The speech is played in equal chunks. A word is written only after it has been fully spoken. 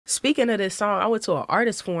Speaking of this song, I went to an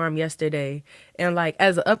artist forum yesterday, and like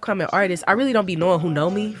as an upcoming artist, I really don't be knowing who know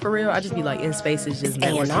me for real. I just be like in spaces, just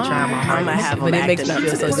networking, trying my hardest. But it makes me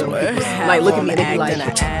feel so stupid. Like look at me and they be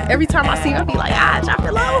like, every time I see you, I be like, drop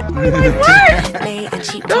it low. I be like,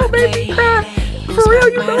 what? Don't make me cry. For real,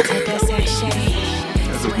 you know?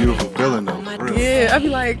 That's a beautiful feeling though. For real. Yeah, I be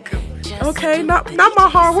like, okay, not my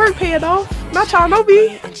hard work paying off. Not y'all know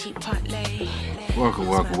me.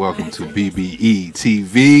 Welcome to BBE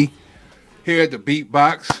TV. Here at the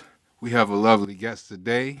Beatbox, we have a lovely guest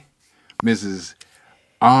today, Mrs.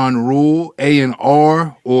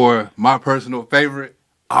 AN.R, or my personal favorite,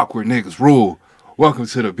 Awkward Niggas Rule. Welcome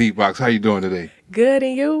to the Beatbox. How you doing today? Good,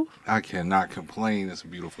 and you? I cannot complain. It's a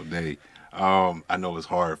beautiful day. I know it's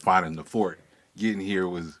hard finding the fort. Getting here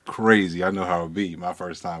was crazy. I know how it be. My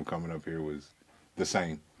first time coming up here was the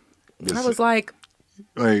same. I was like,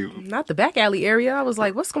 not the back alley area. I was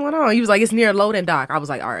like, what's going on? He was like, it's near Loading Dock. I was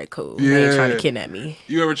like, all right, cool. Yeah. They ain't trying to kidnap me.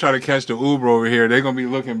 You ever try to catch the Uber over here? They're going to be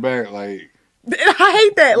looking back like... I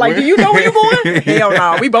hate that. Like, do you know where you're going? Hell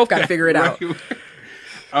no. We both got to figure it out.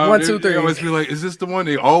 1, 2, 3. They always be like, is this the one?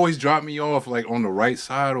 They always drop me off like on the right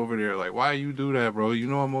side over there. Like, why you do that, bro? You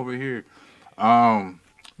know I'm over here.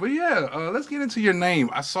 But yeah, let's get into your name.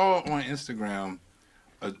 I saw on Instagram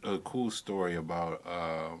a cool story about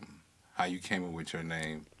how you came up with your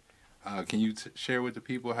name. Can you share with the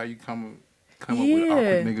people how you come up with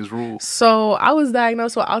Awkward Niggas Rule? So I was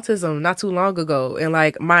diagnosed with autism not too long ago, and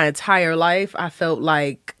like my entire life, I felt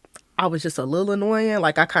like I was just a little annoying.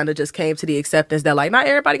 Like I kind of just came to the acceptance that like not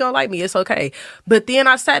everybody gonna like me. It's okay. But then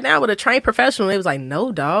I sat down with a trained professional. And it was like,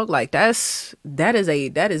 no, dog. Like that is a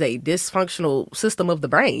dysfunctional system of the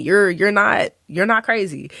brain. You're not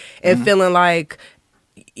crazy. And feeling like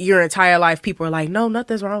your entire life people are like, no,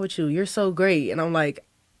 nothing's wrong with you. You're so great. And I'm like,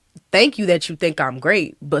 thank you that you think I'm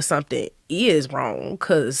great, but something is wrong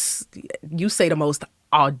because you say the most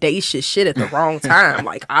audacious shit at the wrong time.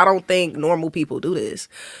 Like, I don't think normal people do this.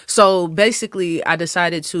 So basically, I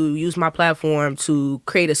decided to use my platform to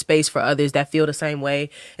create a space for others that feel the same way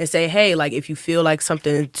and say, hey, like, if you feel like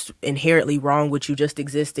something's inherently wrong with you just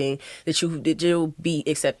existing, that you'll be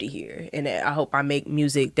accepted here. And I hope I make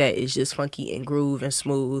music that is just funky and groove and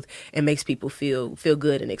smooth and makes people feel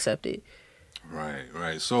good and accepted.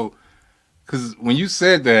 Right. So, because when you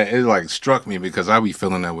said that, it like struck me because I be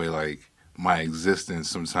feeling that way, like my existence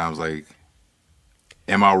sometimes, like,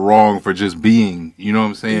 am I wrong for just being, you know what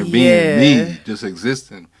I'm saying? Yeah. Being me, just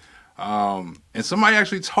existing. And somebody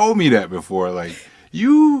actually told me that before, like,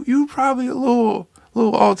 you probably a little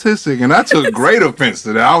autistic. And I took great offense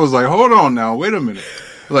to that. I was like, hold on now, wait a minute.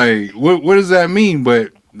 Like, what does that mean?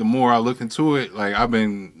 But the more I look into it, like, I've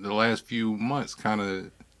been the last few months kind of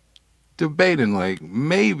debating, like,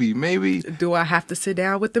 maybe do I have to sit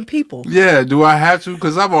down with them people? Yeah, do I have to?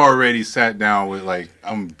 Because I've already sat down with, like,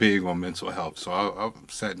 I'm big on mental health, so I've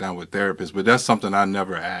sat down with therapists, but that's something I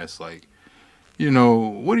never asked, like, you know,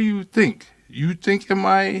 what do you think? You think am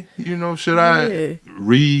I, you know, should I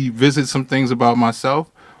revisit some things about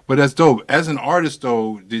myself? But that's dope. As an artist,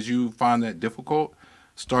 though, did you find that difficult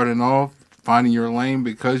starting off, finding your lane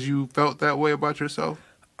because you felt that way about yourself?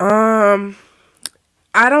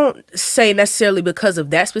 I don't say necessarily because of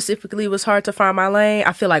that specifically it was hard to find my lane.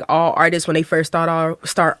 I feel like all artists, when they first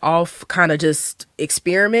start off, kind of just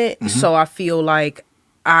experiment. Mm-hmm. So I feel like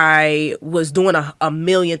I was doing a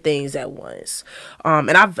million things at once.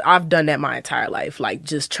 And I've done that my entire life, like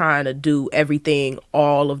just trying to do everything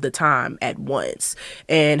all of the time at once.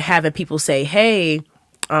 And having people say, hey,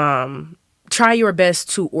 try your best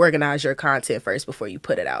to organize your content first before you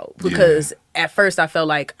put it out. Because at first I felt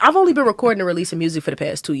like I've only been recording and releasing music for the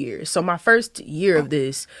past 2 years. So my first year of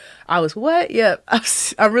this, I was, what? Yeah,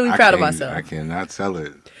 I'm really proud of myself. I cannot tell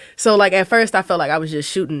it. So like at first I felt like I was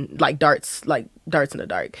just shooting like darts in the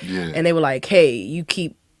dark. Yeah. And they were like, hey, you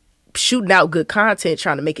keep shooting out good content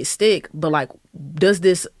trying to make it stick. But like, is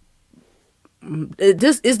this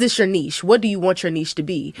your niche? What do you want your niche to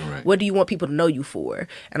be? Right. What do you want people to know you for?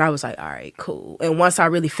 And I was like, all right, cool. And once I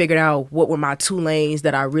really figured out what were my 2 lanes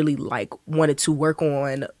that I really like wanted to work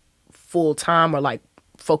on full time or like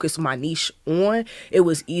focus my niche on, it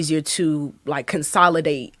was easier to like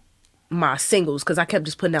consolidate my singles, because I kept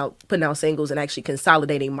just putting out singles and actually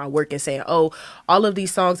consolidating my work and saying, oh, all of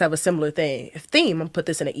these songs have a similar theme. I'm gonna put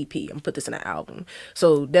this in an EP, I'm gonna put this in an album.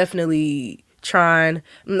 So definitely trying,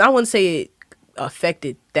 I wouldn't say it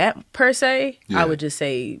affected that per se. I would just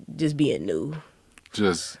say just being new.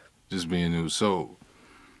 Just being new. So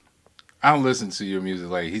I don't listen to your music.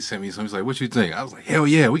 Like, he sent me something. He's like, what you think? I was like, hell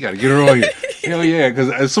yeah, we got to get her on here. Hell yeah. Because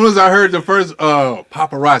as soon as I heard the first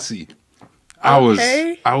Paparazzi, I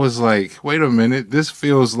Okay. was like, wait a minute, this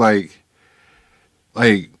feels like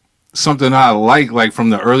something I like from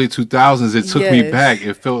the early 2000s. It took me Yes. back.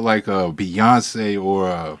 It felt like a Beyonce or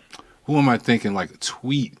a, who am I thinking? Like a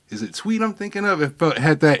Tweet. Is it Tweet I'm thinking of? It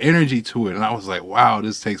had that energy to it, and I was like, wow,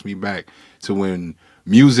 this takes me back to when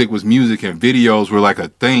music was music and videos were like a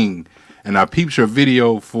thing. And I peeped your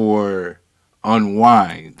video for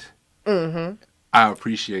Unwind. Mm-hmm. I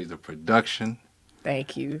appreciate the production.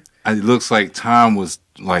 Thank you. It looks like time was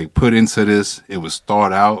like put into this. It was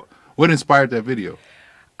thought out. What inspired that video?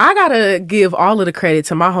 I gotta give all of the credit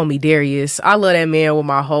to my homie Darius. I love that man with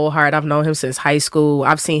my whole heart. I've known him since high school.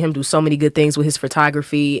 I've seen him do so many good things with his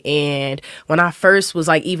photography. And when I first was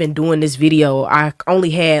like even doing this video, I only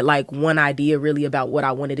had like one idea really about what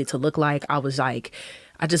I wanted it to look like. I was like,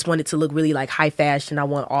 I just want it to look really like high fashion. I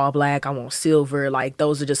want all black. I want silver. Like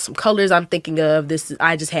those are just some colors I'm thinking of.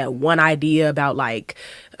 I just had one idea about like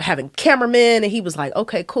having cameramen, and he was like,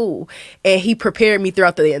 okay, cool. And he prepared me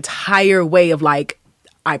throughout the entire way of like,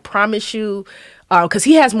 I promise you, because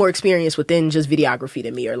he has more experience within just videography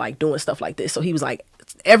than me or like doing stuff like this. So he was like,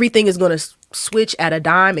 everything is going to switch at a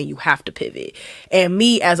dime and you have to pivot. And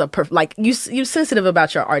me as a, like you sensitive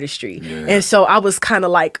about your artistry. Yeah. And so I was kind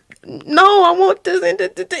of like, no, I want this.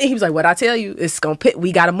 And he was like, what I tell you, it's going to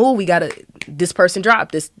we got to move. This person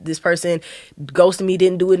dropped. This person ghosted me,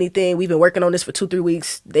 didn't do anything. We've been working on this for 2-3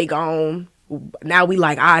 weeks. They gone. Now we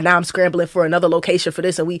like, now I'm scrambling for another location for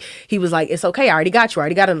this. And he was like, it's okay. I already got you. I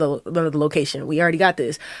already got another location. We already got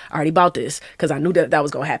this. I already bought this. Cause I knew that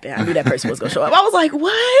was going to happen. I knew that person was going to show up. I was like,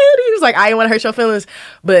 what? He was like, I didn't want to hurt your feelings.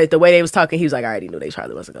 But the way they was talking, he was like, I already knew they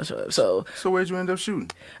probably wasn't going to show up. So where'd you end up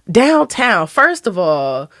shooting? Downtown. First of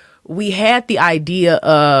all, we had the idea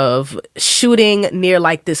of shooting near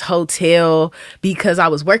like this hotel because I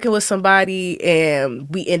was working with somebody and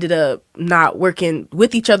we ended up not working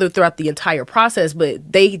with each other throughout the entire process.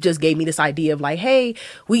 But they just gave me this idea of like, hey,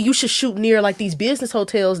 you should shoot near like these business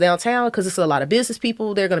hotels downtown because it's a lot of business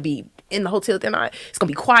people. They're going to be in the hotel. It's going to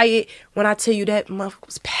be quiet. When I tell you that motherfucker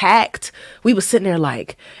was packed, we was sitting there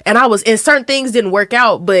like, and certain things didn't work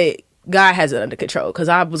out, but God has it under control because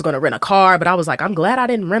I was going to rent a car, but I was like, I'm glad I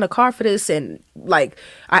didn't rent a car for this. And like,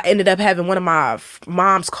 I ended up having one of my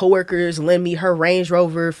mom's coworkers lend me her Range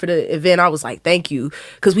Rover for the event. I was like, thank you.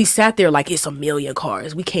 Because we sat there like, it's a million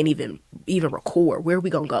cars. We can't even record. Where are we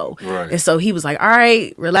going to go? Right. And so he was like, all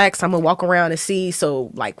right, relax. I'm going to walk around and see. So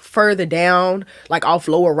like further down, like off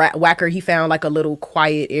Lower Wacker, he found like a little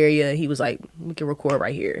quiet area. He was like, we can record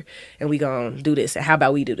right here and we going to do this. And how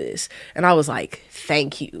about we do this? And I was like,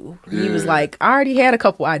 thank you. Yeah. He was like, I already had a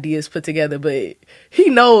couple ideas put together, but he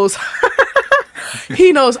knows,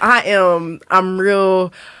 he knows I'm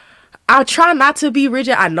real. I try not to be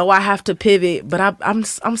rigid. I know I have to pivot, but I'm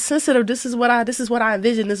sensitive. This is what I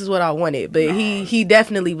envisioned. This is what I wanted. But he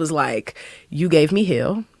definitely was like, you gave me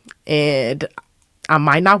hell and I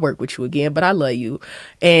might not work with you again, but I love you.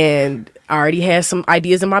 And I already had some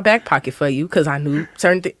ideas in my back pocket for you because I knew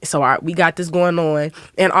certain things. So we got this going on.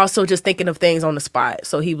 And also just thinking of things on the spot.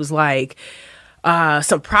 So he was like,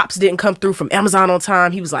 some props didn't come through from Amazon on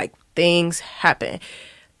time. He was like, things happen.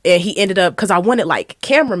 And he ended up, because I wanted like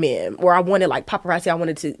cameramen or I wanted like paparazzi. I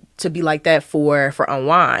wanted to be like that for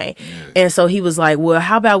Unwind. Yeah. And so he was like, well,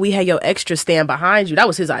 how about we have your extra stand behind you? That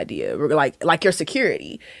was his idea. Like your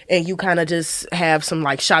security. And you kind of just have some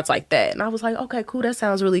like shots like that. And I was like, okay, cool. That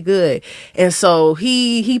sounds really good. And so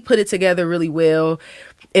he put it together really well.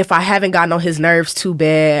 If I haven't gotten on his nerves too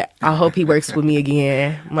bad, I hope he works with me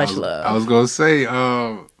again. Much love. I was going to say,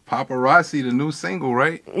 Paparazzi, the new single,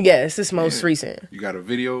 right? Yes, it's most recent. You got a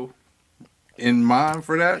video in mind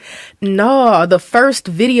for that? No, the first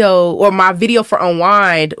video or my video for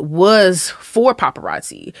Unwind was for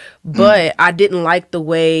Paparazzi, but I didn't like the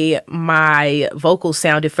way my vocals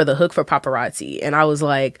sounded for the hook for Paparazzi. And I was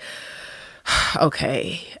like,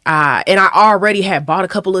 okay. And I already had bought a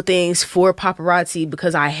couple of things for Paparazzi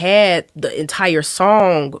because I had the entire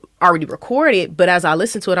song already recorded. But as I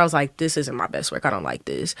listened to it, I was like, this isn't my best work. I don't like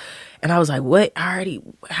this. And I was like, what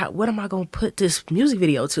am I going to put this music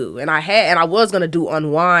video to? And I was going to do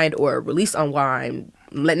Unwind or release Unwind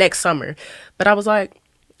next summer. But I was like,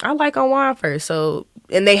 I like Unwind first. So,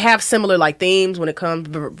 and they have similar like themes when it comes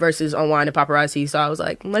versus Unwind and Paparazzi. So I was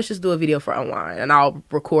like, let's just do a video for Unwind and I'll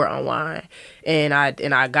record Unwind. And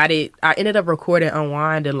I got it. I ended up recording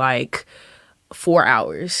Unwind in like 4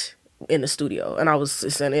 hours in the studio. And I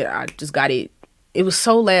just got it. It was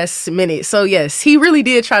so last minute. So yes, he really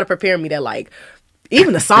did try to prepare me that like,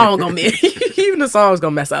 even the song gonna even the song's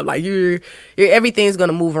gonna mess up. Like everything's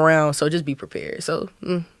gonna move around. So just be prepared. So.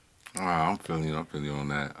 I'm feeling you on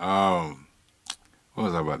that.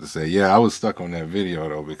 what was I about to say? Yeah, I was stuck on that video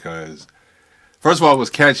though because first of all, what's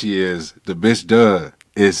catchy is the bitch duh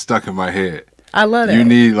is stuck in my head. I love that. You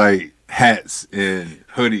need like hats and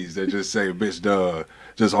hoodies that just say bitch duh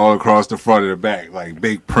just all across the front and the back, like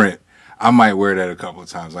big print. I might wear that a couple of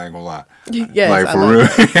times. I ain't gonna lie. Yes, like for real,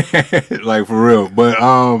 like for real. But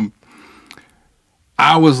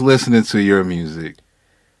I was listening to your music,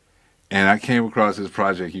 and I came across this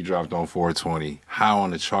project you dropped on 420. High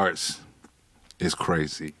on the charts is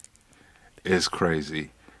crazy. It's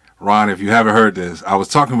crazy. Ron, if you haven't heard this, I was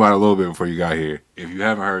talking about it a little bit before you got here. If you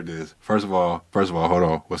haven't heard this, first of all, hold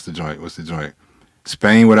on. What's the joint?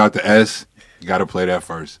 Spain without the S. You got to play that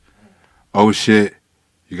first. Oh shit.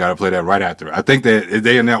 You got to play that right after. I think that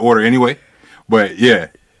they in that order anyway. But yeah.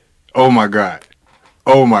 Oh my God.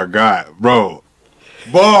 Bro.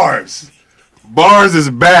 Bars is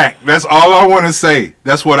back. That's all I want to say.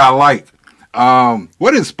 That's what I like.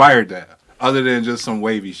 What inspired that? Other than just some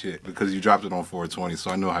wavy shit, because you dropped it on 420, so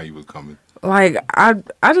I know how you were coming. Like I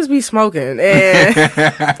just be smoking and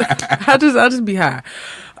I just be high.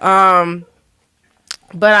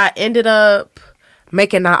 But I ended up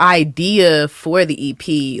making the idea for the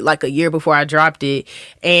EP like a year before I dropped it,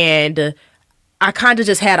 and I kind of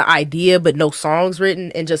just had an idea but no songs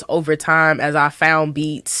written, and just over time as I found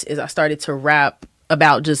beats, as I started to rap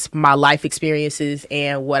about just my life experiences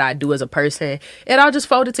and what I do as a person, and I just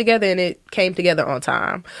folded together and it came together on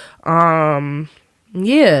time.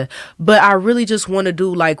 Yeah, but I really just want to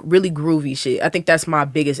do like really groovy shit. I think that's my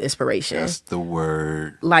biggest inspiration. That's the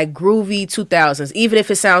word. Like groovy 2000s, even if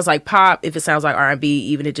it sounds like pop, if it sounds like R&B,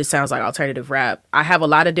 even if it just sounds like alternative rap. I have a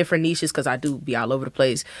lot of different niches because I do be all over the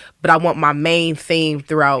place, but I want my main theme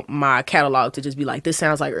throughout my catalog to just be like, this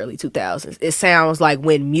sounds like early 2000s. It sounds like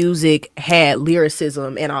when music had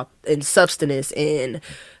lyricism and substance and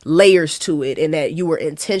layers to it, and that you were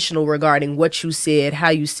intentional regarding what you said, how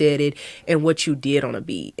you said it, and what you did on a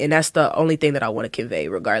beat. And that's the only thing that I want to convey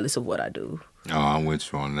regardless of what I do. Oh, I'm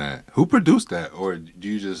with you on that. Who produced that, or do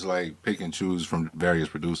you just like pick and choose from various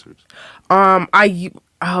producers? Oh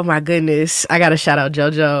my goodness, I gotta shout out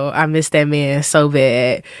JoJo. I miss that man so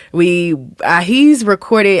bad. I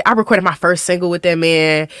recorded my first single with that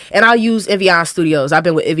man, and I'll use Evian Studios. I've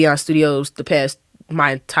been with Evian Studios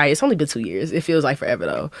it's only been 2 years. It feels like forever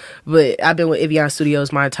though. But I've been with Evian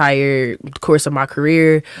Studios my entire course of my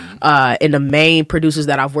career. And the main producers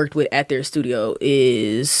that I've worked with at their studio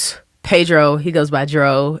is Pedro, he goes by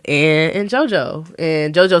Dro, and JoJo.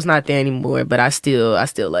 And JoJo's not there anymore, but I still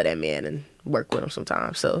love that man and work with him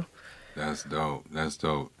sometimes. So that's dope.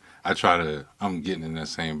 I'm getting in that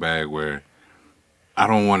same bag where I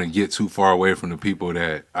don't want to get too far away from the people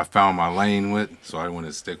that I found my lane with, so I want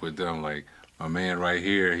to stick with them. Like my man right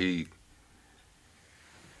here, I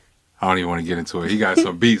don't even want to get into it. He got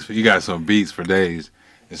some beats. He got some beats for days.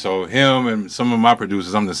 And so him and some of my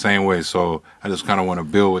producers, I'm the same way. So I just kind of want to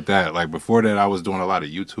build with that. Like before that, I was doing a lot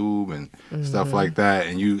of YouTube and stuff like that.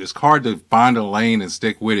 And it's hard to find a lane and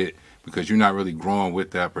stick with it because you're not really growing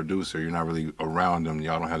with that producer. You're not really around them.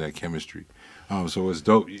 Y'all don't have that chemistry. So it's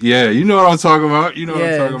dope. Yeah, you know what I'm talking about.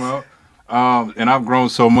 And I've grown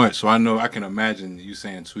so much. So I can imagine you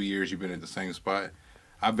saying 2 years you've been at the same spot.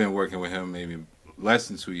 I've been working with him maybe less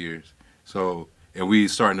than 2 years. So, and we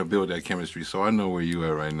starting to build that chemistry. So I know where you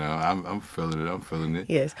at right now. I'm feeling it.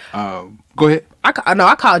 Yes. Go ahead. I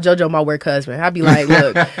call JoJo my work husband. I'd be like,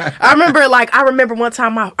 look, I remember one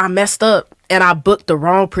time I messed up and I booked the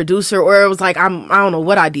wrong producer, or it was like I don't know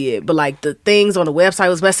what I did, but like the things on the website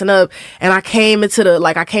was messing up, and I came into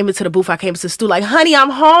the booth, I came into the studio like, honey, I'm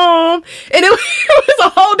home, and it was a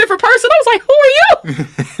whole different person. I was like, who are you?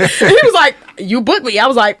 And he was like, you booked me. He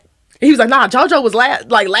was like, nah, JoJo was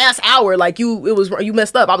last hour, like you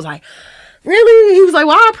messed up. I was like, really? He was like,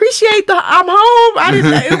 well, I appreciate I'm home. I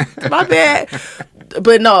didn't, my bad.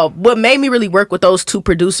 But no, what made me really work with those two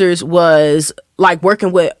producers was like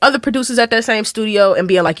working with other producers at that same studio and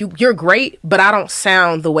being like, you're great, but I don't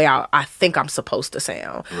sound the way I think I'm supposed to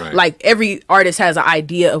sound. Right. Like every artist has an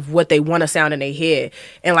idea of what they want to sound in their head.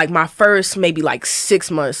 And like my first maybe like 6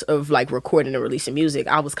 months of like recording and releasing music,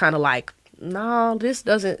 I was kind of like, no, this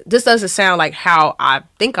doesn't sound like how I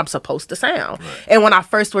think I'm supposed to sound. Right. And when I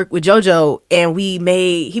first worked with JoJo and he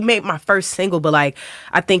made my first single, but like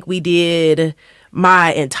I think we did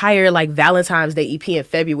my entire like Valentine's Day EP in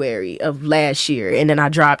February of last year, and then I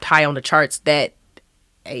dropped High on the Charts that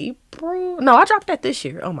April. No, I dropped that this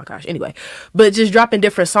year. Oh my gosh. Anyway, but just dropping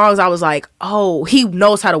different songs, I was like, oh, he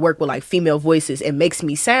knows how to work with like female voices and makes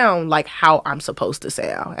me sound like how I'm supposed to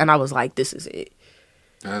sound. And I was like, this is it.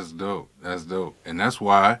 That's dope. And that's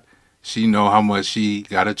why she know how much she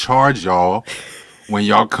gotta charge y'all when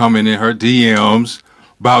y'all coming in her DMs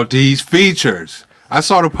about these features. I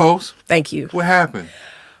saw the post. Thank you. What happened?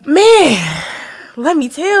 Man, let me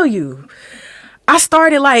tell you. I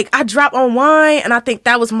started I dropped on Wine, and I think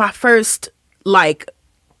that was my first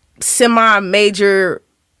semi-major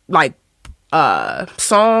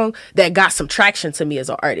song that got some traction to me as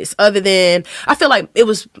an artist. Other than, I feel like it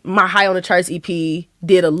was my High on the Charts EP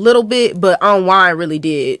did a little bit, but On Wine really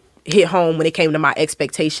did hit home when it came to my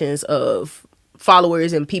expectations of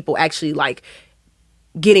followers and people actually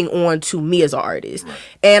getting on to me as an artist. Right.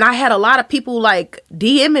 And I had a lot of people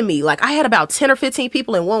DMing me. I had about 10 or 15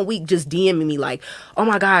 people in 1 week just DMing me oh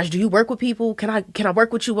my gosh, do you work with people? Can I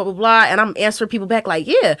work with you? Blah, blah, blah. And I'm answering people back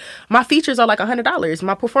yeah, my features are $100.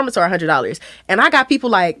 My performance are $100. And I got people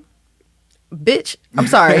bitch, I'm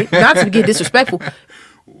sorry, not to get disrespectful.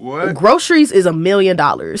 What? Groceries is $1 million.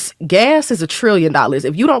 Gas is $1 trillion.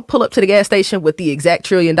 If you don't pull up to the gas station with the exact $1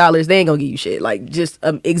 trillion, they ain't gonna give you shit.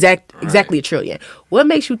 Exactly $1 trillion. What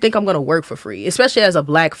makes you think I'm gonna work for free? Especially as a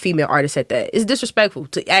black female artist at that. It's disrespectful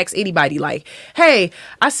to ask anybody hey,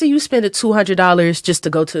 I see you spending $200 just to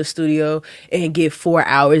go to the studio and get 4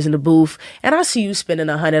 hours in the booth, and I see you spending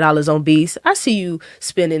 $100 on beats. I see you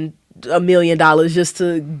spending $1 million just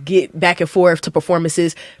to get back and forth to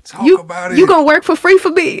performances. About it. You gonna work for free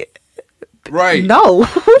for me? Right. No.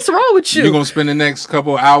 What's wrong with you? You're gonna spend the next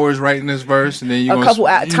couple hours writing this verse, and then you're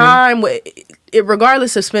gonna time with it,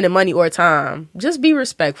 regardless of spending money or time. Just be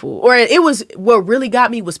respectful. Or it was what really got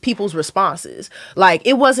me was people's responses.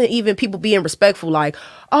 It wasn't even people being respectful.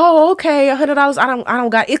 Oh, okay, $100. I don't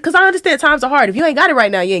got it, because I understand times are hard. If you ain't got it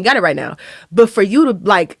right now, you ain't got it right now. But for you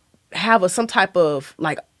to have some type of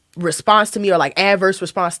response to me, or adverse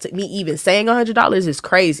response to me even saying $100 is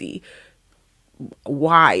crazy,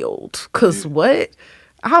 wild. Cause what?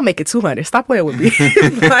 I'll make it 200. Stop playing with me.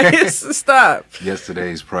 Stop.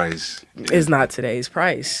 Yesterday's price is not today's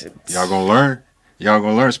price. Y'all gonna learn.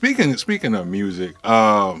 Speaking of music,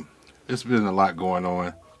 it's been a lot going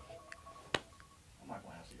on.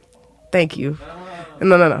 Thank you.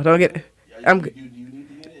 No, don't get. I'm good.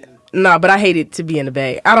 No, but I hate it to be in the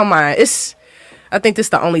bag. I don't mind. I think this is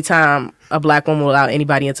the only time a black woman will allow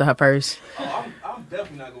anybody into her purse. Oh, I'm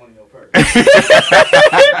definitely not going in your purse.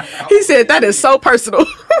 He said that is so personal.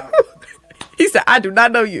 He said, I do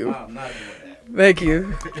not know you. I'm not doing that. Thank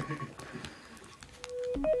you.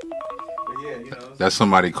 That's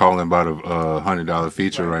somebody calling about a $100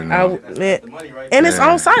 feature right now. And it's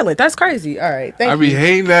on silent. That's crazy. All right. Thank you. I be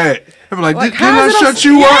hating that. I be didn't I shut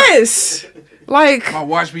you up? Yes. My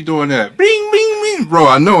watch me doing that. Bing, bing, bing. Bro,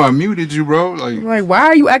 I know I muted you, bro. Why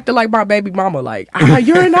are you acting like my baby mama?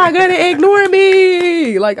 You're not going to ignore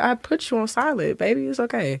me. I put you on silent, baby. It's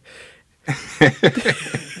okay.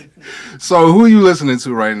 So who are you listening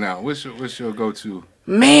to right now? What's your go-to?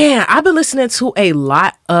 Man, I've been listening to a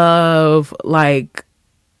lot of I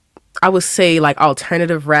would say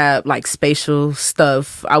alternative rap, spatial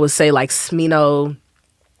stuff. I would say Smino,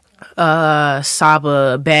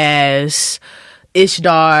 Saba, Bass,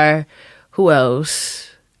 Ishdar, who else?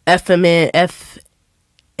 MFN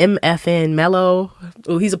Mello.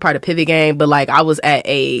 Oh, he's a part of Pivot Gang, but I was at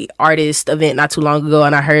a artist event not too long ago,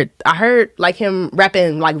 and I heard him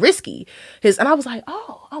rapping Risky. And I was okay.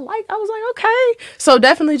 So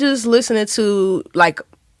definitely just listening to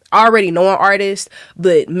already knowing artists,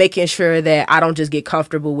 but making sure that I don't just get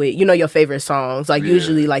comfortable with your favorite songs.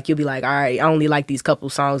 Usually you'll be all right, I only like these couple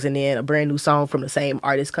songs, and then a brand new song from the same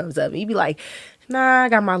artist comes up, and you be nah, I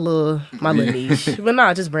got my little niche. But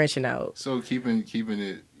nah, just branching out. So keeping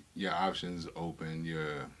it, your options open,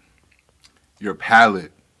 your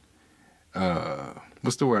palette.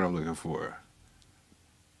 What's the word I'm looking for?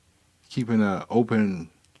 Keeping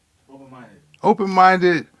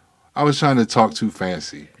open-minded. I was trying to talk too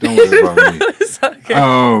fancy. Don't worry about me. It's okay.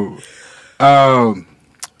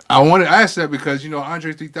 I wanted to ask that because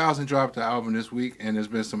Andre 3000 dropped the album this week, and there's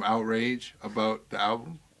been some outrage about the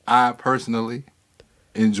album. I personally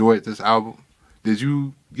enjoyed this album. Did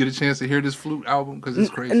you get a chance to hear this Flute album? Because it's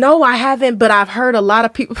crazy. No, I haven't, but I've heard a lot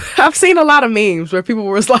of people. I've seen a lot of memes where people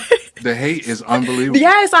were the hate is unbelievable.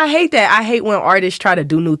 Yes, I hate that. I hate when artists try to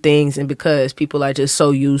do new things, and because people are just so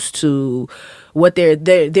used to what their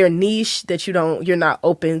niche that you're not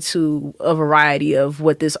open to a variety of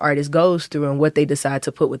what this artist goes through and what they decide to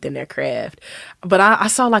put within their craft. But I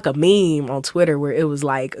saw a meme on Twitter where it was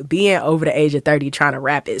being over the age of 30 trying to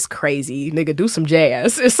rap is crazy. Nigga, do some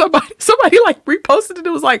jazz. And somebody reposted it. It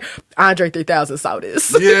was Andre 3000 saw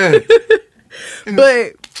this. Yeah.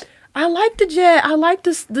 But I like the jazz. I like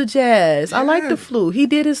the jazz. Yeah. I like the flute. He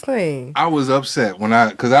did his thing. I was upset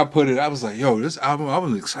because I put it. I was this album, I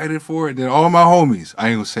was excited for it. Then all my homies, I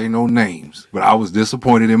ain't gonna say no names, but I was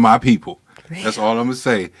disappointed in my people. That's all I'm gonna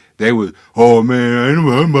say. They was, oh man,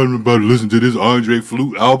 I'm about to listen to this Andre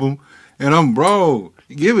Flute album, and bro,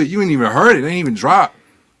 give it. You ain't even heard it. It ain't even dropped.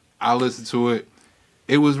 I listened to it.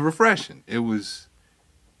 It was refreshing. It was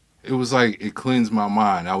like it cleansed my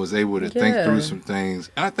mind. I was able to think through some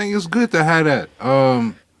things, and I think it's good to have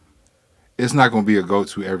that. It's not gonna be a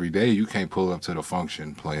go-to every day. You can't pull up to the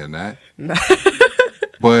function playing that.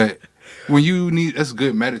 But when you need, that's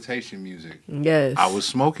good meditation music. Yes. I was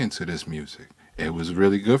smoking to this music. It was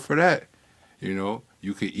really good for that. You know,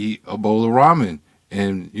 you could eat a bowl of ramen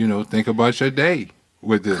and, you know, think about your day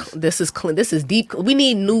with this. This is clean. This is deep. We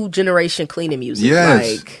need new generation cleaning music.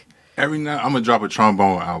 Yes. Like, every night I'm gonna drop a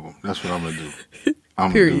trombone album. That's what I'm gonna do.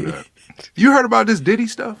 I'm gonna do that. You heard about this Diddy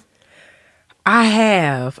stuff? I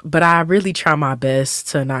have, but I really try my best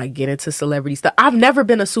to not get into celebrity stuff. I've never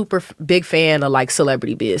been a super big fan of like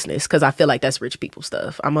celebrity business because I feel like that's rich people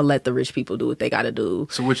stuff. I'm gonna let the rich people do what they gotta do.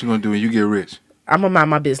 So what you gonna do when you get rich? I'm gonna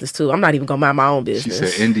mind my business too. I'm not even gonna mind my own business. She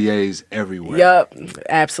said NDAs everywhere. Yup,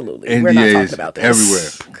 absolutely. NDAs We're not talking about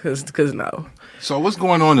this everywhere. Cause no. So what's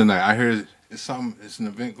going on tonight? I hear it's an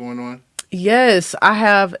event going on. Yes, I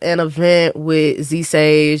have an event with Z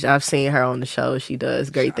Sage. I've seen her on the show. She does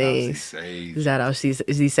great things. Shout out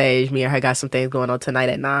Z Sage. Me and her got some things going on tonight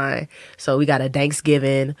at 9. So we got a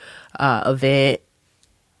Thanksgiving event.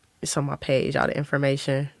 It's on my page, all the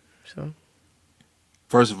information. So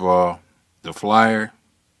first of all, the flyer,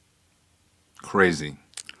 crazy.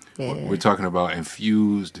 yeah. We're talking about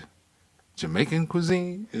infused Jamaican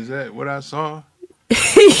cuisine. Is that what I saw?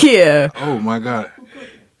 Yeah. Oh my God.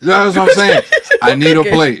 That's what I'm saying. I need a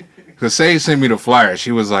plate. Cause Sage sent me the flyer.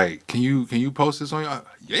 She was like, "Can you post this on your?"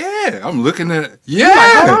 Yeah, I'm looking at it. Yeah,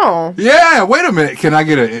 like, hold on. Yeah. Wait a minute. Can I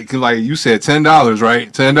get like you said $10,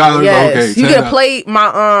 right? $10. Yes. Okay. You $10. get a plate.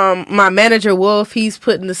 My manager Wolf, he's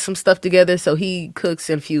putting some stuff together. So he cooks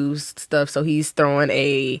infused stuff. So he's throwing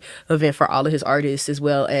a event for all of his artists as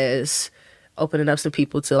well as opening up some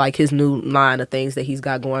people to like his new line of things that he's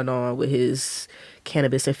got going on with his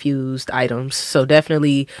cannabis infused items. So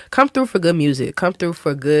definitely come through for good music. Come through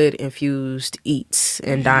for good infused eats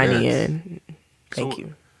and dining in. Thank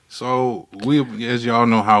you. So we, as y'all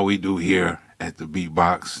know how we do here at the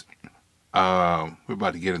Beatbox, we're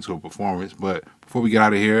about to get into a performance. But before we get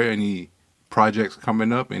out of here, any projects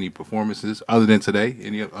coming up? Any performances other than today?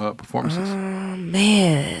 Any performances?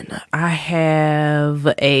 Man, I have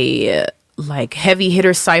a like heavy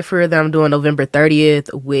hitter cipher that I'm doing November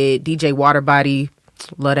 30th with DJ Waterbody.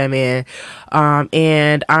 Love that man.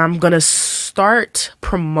 And I'm gonna start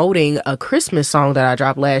promoting a Christmas song that I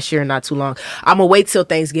dropped last year, not too long. I'm gonna wait till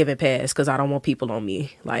Thanksgiving pass because I don't want people on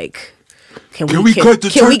me. Like, can we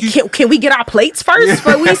get our plates first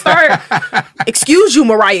before we start? Excuse you,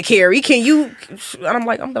 Mariah Carey. Can you? And I'm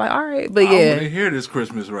like, all right, but yeah. I want to hear this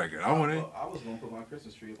Christmas record. I was gonna put my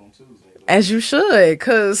Christmas tree up on Tuesday. As you should,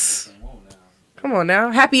 cause. Come on now.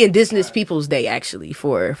 Happy Indigenous Peoples Day, actually,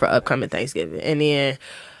 for upcoming Thanksgiving. And then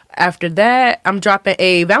after that, I'm dropping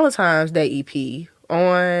a Valentine's Day EP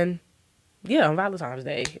on Valentine's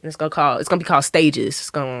Day. And it's gonna be called Stages. It's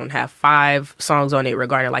gonna have 5 songs on it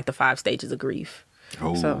regarding like the 5 stages of grief.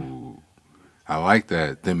 Oh, so. I like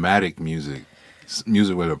that. Thematic music.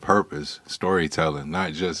 Music with a purpose. Storytelling.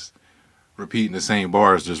 Not just repeating the same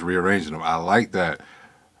bars, just rearranging them. I like that.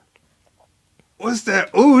 What's that?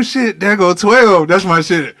 Oh shit, there go 12. That's my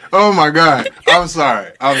shit. Oh my God. I'm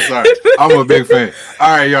sorry. I'm a big fan.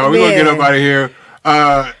 All right, y'all. We're going to get up out of here.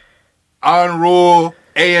 On-rule,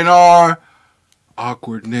 AN.R,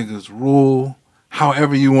 awkward niggas rule.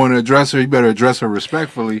 However you want to address her, you better address her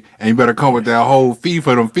respectfully. And you better come with that whole fee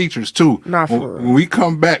for them features too. Not for real. When we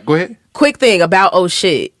come back, go ahead. Quick thing about oh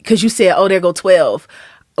shit. Because you said, there go 12.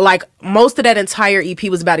 Like, most of that entire EP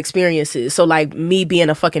was about experiences. So, like, me being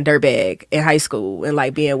a fucking dirtbag in high school and,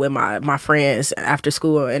 like, being with my friends after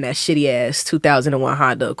school in that shitty-ass 2001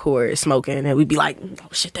 Honda Accord smoking. And we'd be like, oh,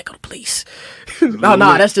 shit, that go to police. No,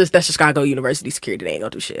 that's just Chicago University security. They ain't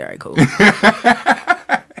gonna do shit. All right, cool.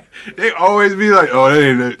 They always be like, oh,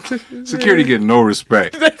 that ain't security getting no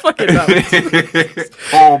respect. They fucking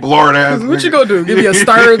don't. All blurred ass. What you gonna do? Give me a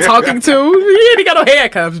stern talking to? You ain't got no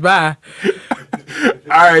handcuffs. Bye.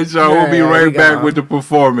 All right, y'all. We'll be right back with the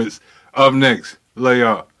performance. Up next, lay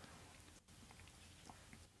y'all.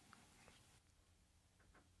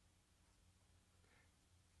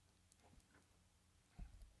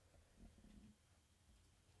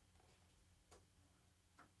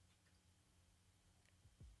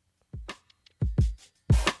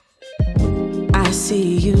 I I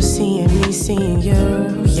see you seeing me seeing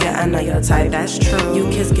you. Yeah, I know your type, that's true. You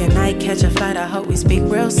kiss goodnight, catch a flight, I hope we speak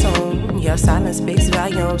real soon. Your silence speaks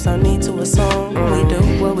volumes, no need to assume. We do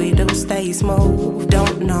what we do, stay smooth.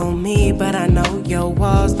 Don't know me, but I know your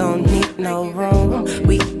walls don't need no room.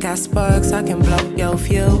 We got sparks, I can blow your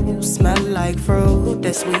fuse. Smell like fruit,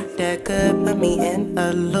 that sweet, that good. Put me in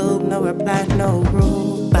a loop, no reply, no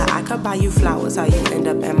rule. But I could buy you flowers, how you end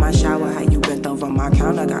up in my shower. How you bent over my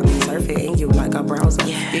counter, got me surfing you like a browser.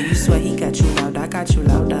 Yeah, you swear he got you loud, I got you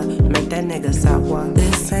louder. Make that nigga sour.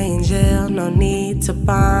 This ain't jail, no need to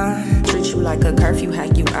bond. Treat you like a curfew,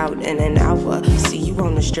 hack you out in an hour. See you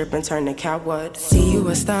on the strip and turn to coward. See you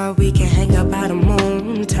a star, we can hang up by the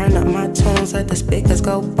moon. Turn up my tunes, let the speakers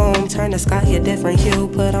go boom. Turn the sky a different hue,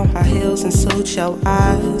 put on high heels and suit your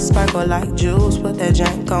eyes. Sparkle like jewels, put that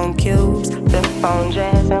jank on cubes. Flip on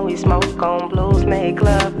jazz and we smoke on blues. Make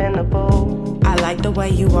love in the pool. I like the way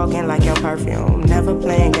you walking like your perfume. Never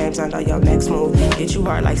playing games, I know your next move. Hit you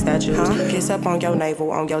hard like statues. Kiss up on your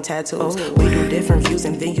navel, on your tattoos. We do different views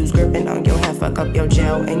and venues, gripping on your head. Fuck up your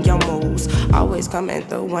gel and your moves. Always coming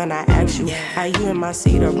through when I ask you. How you in my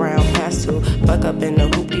seat around past two? Fuck up in the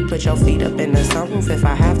hoopty, put your feet up in the sunroof if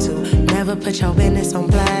I have to. Never put your business on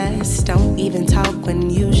blast. Don't even talk when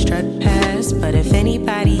you strut past. But if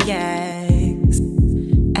anybody asks,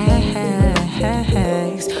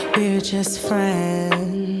 we're just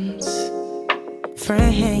friends.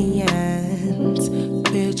 Friends,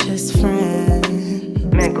 we're just friends.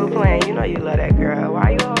 Man, quit playing, you know you love that girl.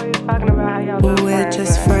 Why you always talking about how y'all good friends? We're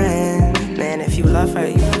just friends. Man, if you love her,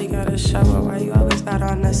 you really gotta show her why you always got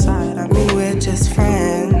on the side. I mean, we're just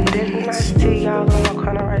friends. Didn't I see y'all on the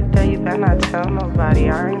corner right there? You better not tell nobody.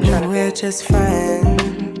 I ain't tryna. We're just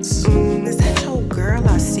friends. Is that your girl?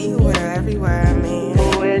 I see you with her everywhere. I mean,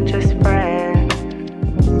 we're just friends.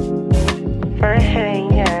 Friends,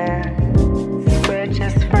 we're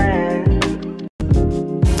just friends.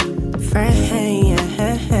 Friends,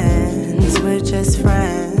 we're just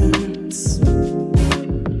friends.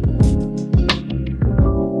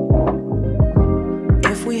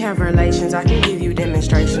 If we have relations, I can give you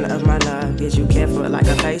demonstration of my love. Get you careful like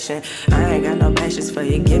a patient. I ain't got no patience for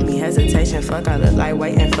you, give me hesitation. Fuck, I look like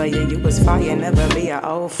waiting for you. You was fire, never be an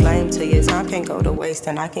old flame. Till your time can't go to waste,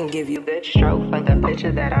 and I can give you good stroke for the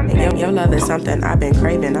picture that I'm in. Your love is something I've been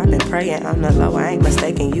craving. I've been praying on the low. I ain't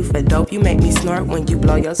mistaking you for dope. You make me snort when you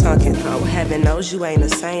blow your tongue and throw. Heaven knows you ain't a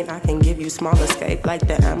saint. I can give you small escape like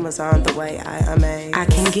the Amazon, the way I amaze. I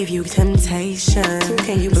can give you temptation. Who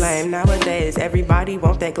can you blame nowadays? Everybody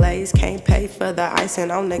want that glaze. Can't pay for the icing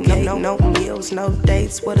on the cake. No meals, no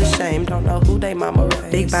dates. What a shame. Don't know who they mama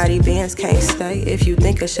raised. Big body bands can't stay. If you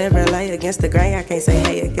think a Chevrolet against the grain, I can't say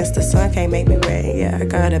hey against the sun. Can't make me rain. Yeah, I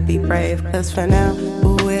gotta be brave. Cause for now,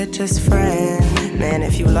 we're just friends. Man,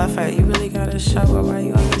 if you love her, you really gotta show her why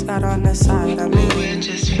you always got on the side. I mean, we're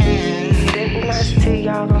just friends. Didn't I see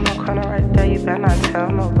y'all on the corner right there? You better not tell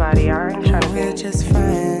nobody. I ain't tryna. We're just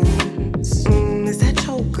friends. Is that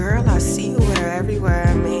your girl? I see you with her everywhere.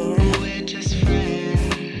 I mean, we're just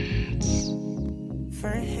friends.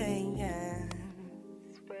 Friends.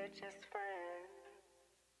 We're just friends.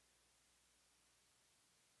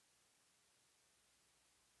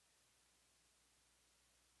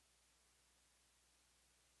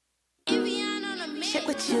 Shit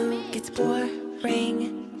with you gets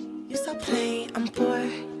boring. You so plain, I'm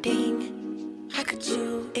boarding. How could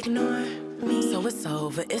you ignore me? So it's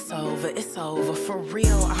over, it's over, it's over. For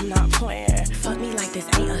real, I'm not playing. Fuck me like this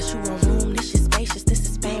ain't us. You want room, this shit spacious. This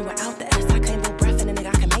is Spain without the S. I can't go breath in a nigga,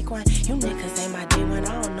 I can make one. You niggas ain't my day one.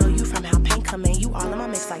 I don't know you from how pain come in. You all in my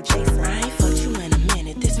mix like Jason. I ain't fucked you in a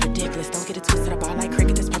minute. This ridiculous. Don't get it twisted up all like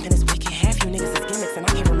cricket. This pumpkin is wicked. Half you niggas is gimmicks, and I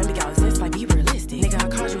can't remember y'all exist. Like, be realistic. Nigga, I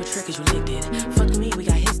called you a trick cause you licked it. Fuck me, we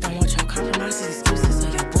got hits. Don't want your compromises, excuses, or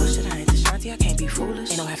your bullshit. I ain't the Shanti, I can't be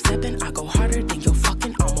foolish. Ain't no half stepping, I go harder than your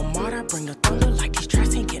fucking alma mater. Bring the thunder like these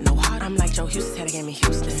tracks ain't get no hotter. I'm like Joe Houston, had to get me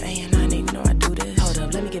Houston. This AN.R, nigga, you know I do this. Hold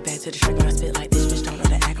up, let me get back to the track when I spit like this. Bitch, don't know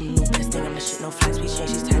the act, I'm new best thing, I'm the shit, no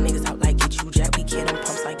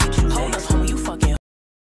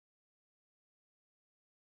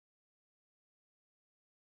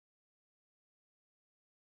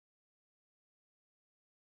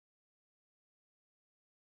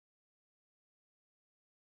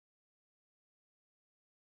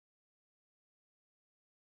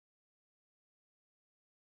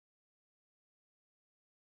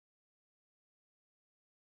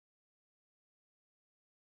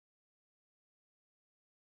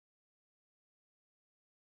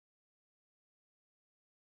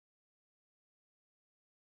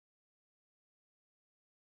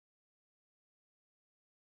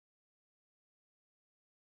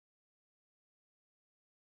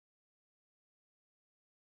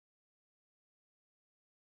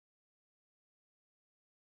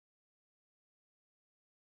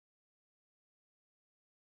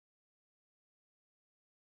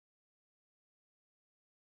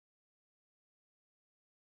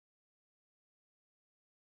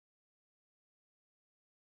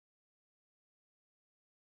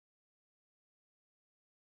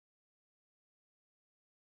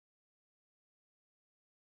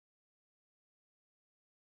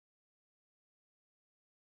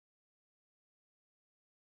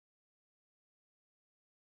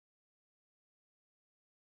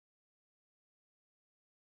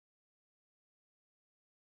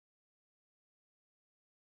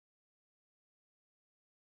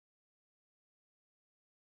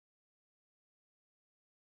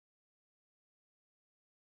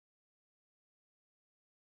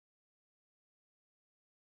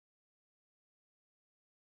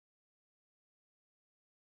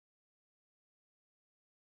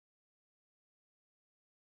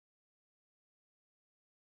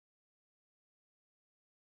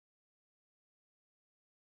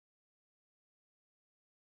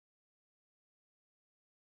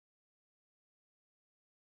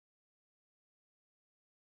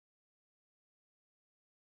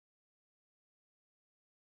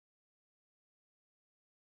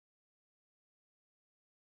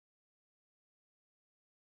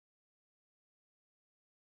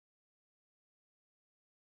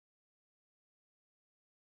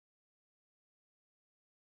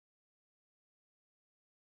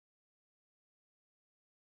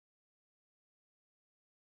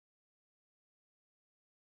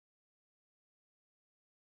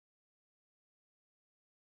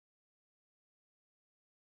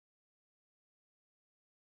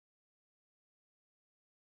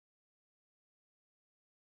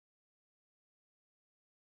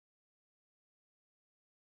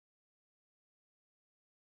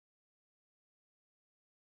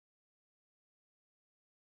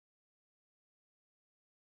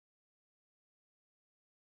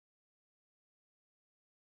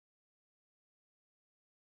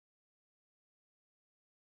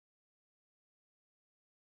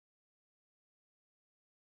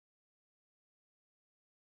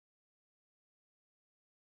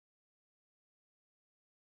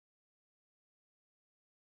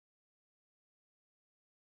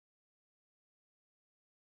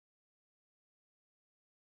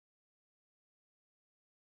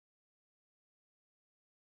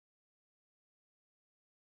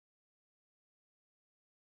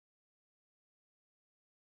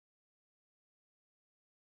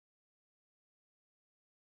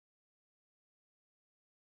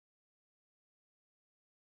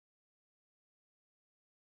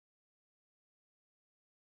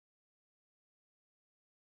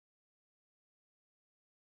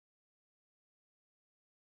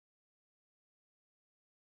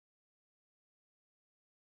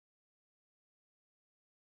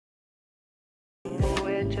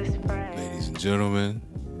gentlemen,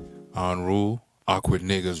 on rule, awkward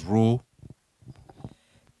niggas rule.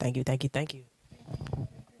 Thank you, thank you, thank you.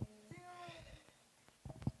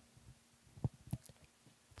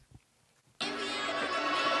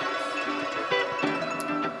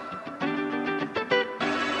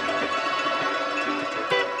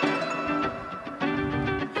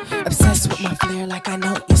 Obsessed with my flair like I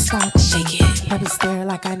know you stalk. Shake it. Every stare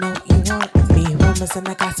like I know you want me. Rumors and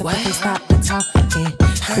the gossip, but they stop the talking.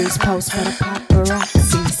 Freeze post for the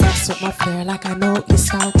paparazzi. Obsessed with my flair like I know you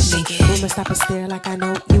stalk me. Rumors stop and stare like I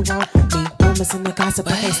know you want me. Rumors and the gossip,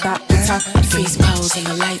 but they stop the talking. Freeze pose and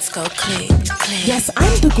the lights go click, click. Yes,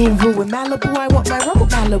 I'm the guru in Malibu. I want my rum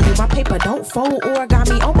with Malibu. My paper don't fold.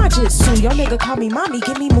 Origami on my jitsu. Your nigga call me mommy.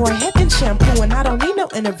 Give me more head than shampoo. And I don't need no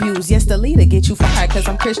interviews. Yes, the leader get you fired. Cause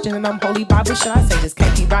I'm Christian and I'm holy Bible. Sure, I say just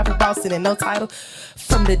can't be rival bossing and no title.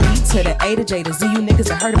 From the D to the A to J to Z, you niggas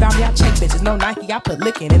that heard about me, I check bitches. No Nike, I put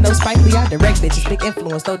licking. And no Spike Lee, I direct bitches. Big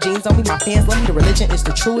influence, no jeans on me. My fans love me, the religion is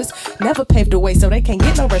the truest. Never paved the way so they can't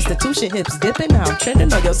get no restitution. Hips dipping, now I'm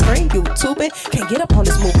trending on your screen, YouTubing. Can't get up on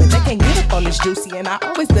this movement, they can't get up on this juicy. And I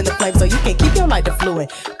always been the flame so you can keep your lighter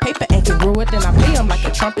fluid. Paper ain't congruent, then I pay him like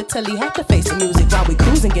a trumpet till he have to face the music. While we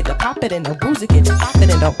cruising, get the pop it and the bruise it, get the pop it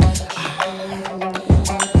and don't.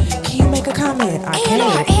 Can you make a comment? I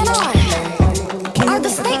can't. AN.R. Are the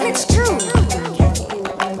statements true?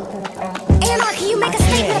 AN.R, can you make a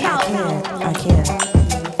statement about them? I can't.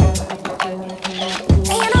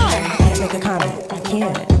 AN.R, I can't make a comment. I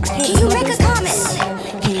can't. can you make a comment?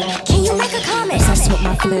 Can you make a comment? Obsessed with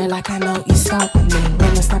my flair like I know you stalk me.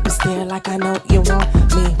 Rumors stop and stare like I know you want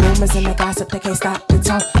me. Rumors and the gossip, they can't stop the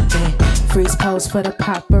talking. Freeze pose for the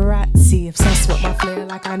paparazzi. Obsessed with my flair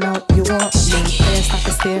like I know you want me. Flair stop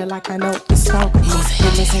and stare like I know you stalk me.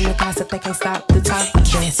 Rumors and the gossip, they can't stop the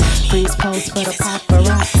talking. Freeze pose for the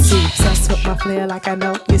paparazzi. Obsessed with my flair like I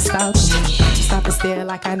know you stalk me. Stop and stare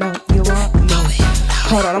like I know you want me.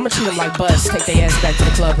 Hold on, I'm gonna treat them like bus. Take their ass back to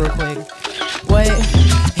the club real quick. What?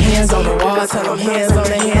 Hands on the wall, tell them hands on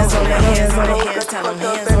the hands on the hands on the hands, tell them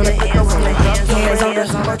hands on the hands on the hands on the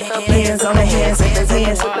hands on the hands on the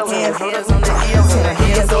hands on the hands on the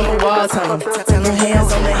hands on the wall, tell them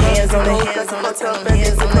hands on the hands on the hands on the hands on the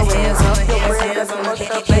hands on the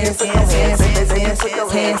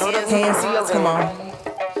hands on the hands. Come on.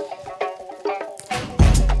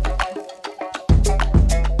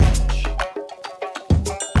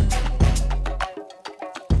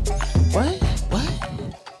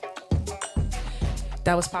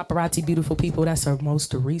 That was Paparazzi Beautiful People. That's her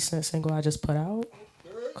most recent single I just put out.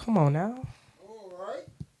 Come on now.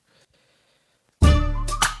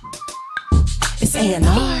 It's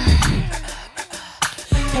AN.R.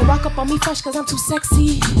 Can't walk up on me fresh cause I'm too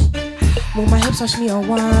sexy. Move my hips, watch me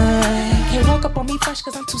unwind. Can't walk up on me fresh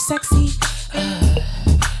cause I'm too sexy. Can't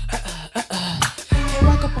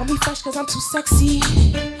walk up on me fresh cause I'm too sexy.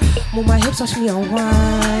 Move my hips, watch me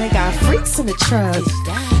unwind. Got freaks in the truck.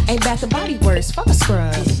 Ain't Bath and Body Works, fuck a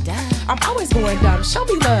scrub. I'm always going dumb, show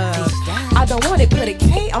me love. I don't want it, put a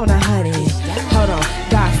K on a honey. Hold on,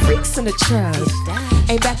 got freaks in the truck.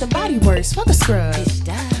 Ain't Bath and Body Works, fuck a scrub.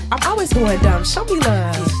 I'm always going dumb, show me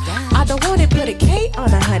love. I don't want it, put a K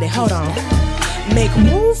on a honey. Hold on. Make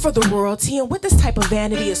room for the royalty, and with this type of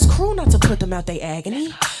vanity, it's cruel not to put them out their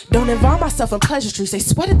agony. Don't involve myself in pleasantries. They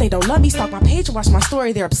sweat it, they don't love me. Stalk my page and watch my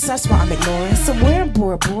story. They're obsessed while I'm ignoring. Somewhere in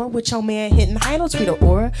Bora Bora with your man hitting high notes, read the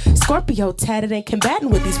aura. Scorpio tatted and combating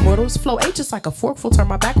with these mortals. Flow H just like a forkful. Turn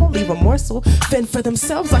my back, won't leave a morsel. Fend for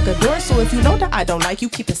themselves like a dorsal. If you know that I don't like you,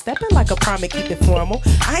 keep it stepping like a prime and keep it formal.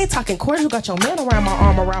 I ain't talking cordial. Got your man around my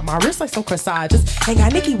arm, around my wrist like some corsages. Ain't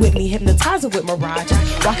got Nikki with me, hypnotizer with Mirage.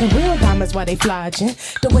 Rocking real diamonds while they flogging.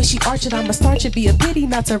 The way she arch it, I'ma starch it. Be a pity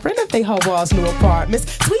not to renovate her walls, new apartments.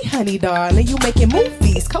 Sweet honey, darling, you making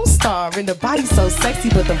movies, co-star. And the body so sexy,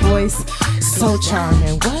 but the voice so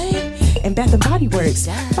charming. What? And Bath and Body Works,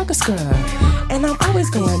 fuck a scrub. And I'm always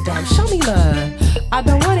going dumb, show me love. I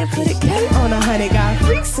don't want it, put a K on a honey. Got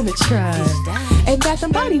freaks in the truck. And Bath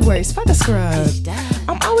and Body Works, fuck a scrub.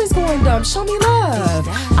 I'm always going dumb, show me love.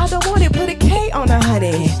 I don't want it, put a K on a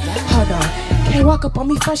honey. Hold on, can't walk up on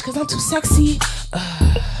me fresh cause I'm too sexy.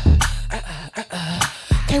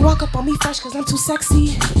 Can't walk up on me fresh cause I'm too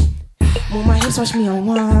sexy. Move my hips, watch me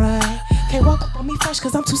unwind. Can't walk up on me fresh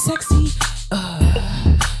cause I'm too sexy.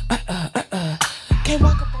 Can't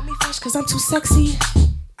walk up on me fresh cause I'm too sexy.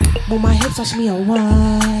 Move my hips, watch me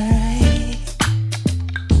unwind.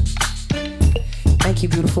 Thank you,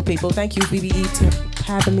 beautiful people. Thank you, BBE, for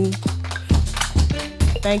having me.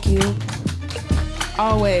 Thank you.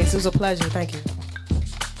 Always, it was a pleasure. Thank you.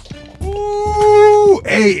 Ooh,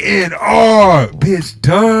 AN.R, bitch,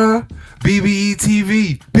 duh. BBE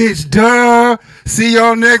TV. Bitch, duh. See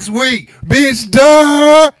y'all next week. Bitch,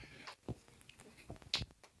 duh.